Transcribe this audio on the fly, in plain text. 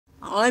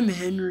I'm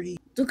Henry.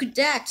 Look at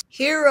that.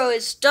 Hero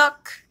is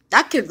stuck.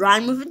 That could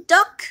rhyme with a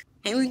duck.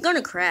 Henry's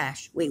gonna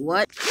crash. Wait,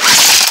 what?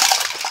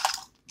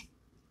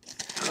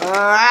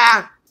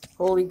 Ah!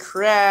 Holy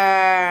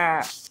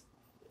crap.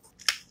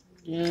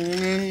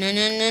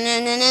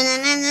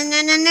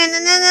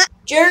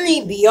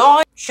 Journey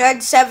beyond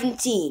Shed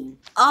 17.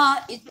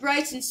 It's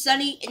bright and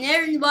sunny, and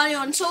everybody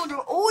on Sodor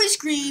always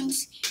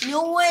screams, and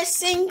always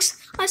sings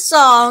a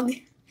song.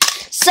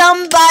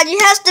 Somebody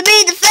has to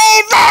be the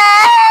favorite!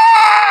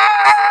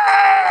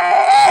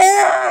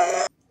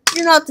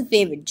 You're not the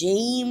favorite,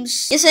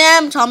 James. Yes, I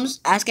am, Thomas.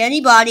 Ask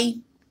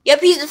anybody.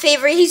 Yep, he's the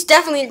favorite. He's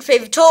definitely the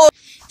favorite.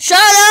 Shut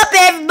up,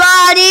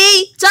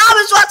 everybody!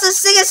 Thomas wants to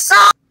sing a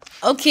song!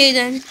 Okay,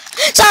 then.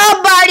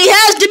 Somebody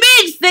has to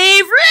be the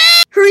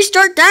favorite! Hurry,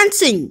 start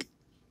dancing!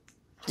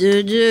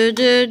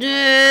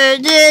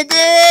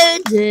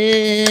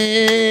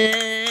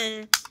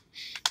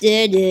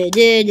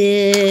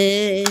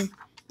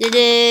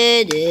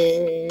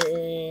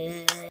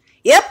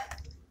 Yep,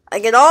 I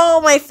get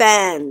all my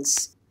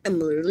fans. I'm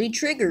literally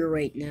triggered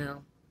right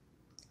now.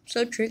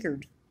 So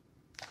triggered.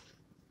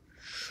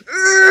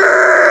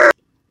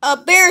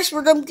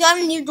 Beresford, I'm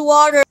coming near the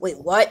water. Wait,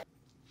 what?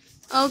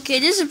 Okay,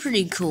 this is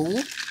pretty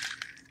cool.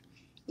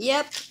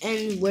 Yep,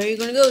 and where are you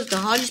gonna go? It's the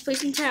hottest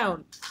place in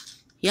town.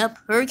 Yep,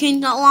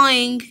 Hurricane's not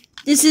lying.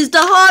 This is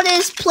the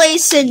hottest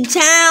place in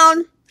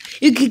town.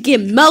 You could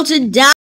get melted down.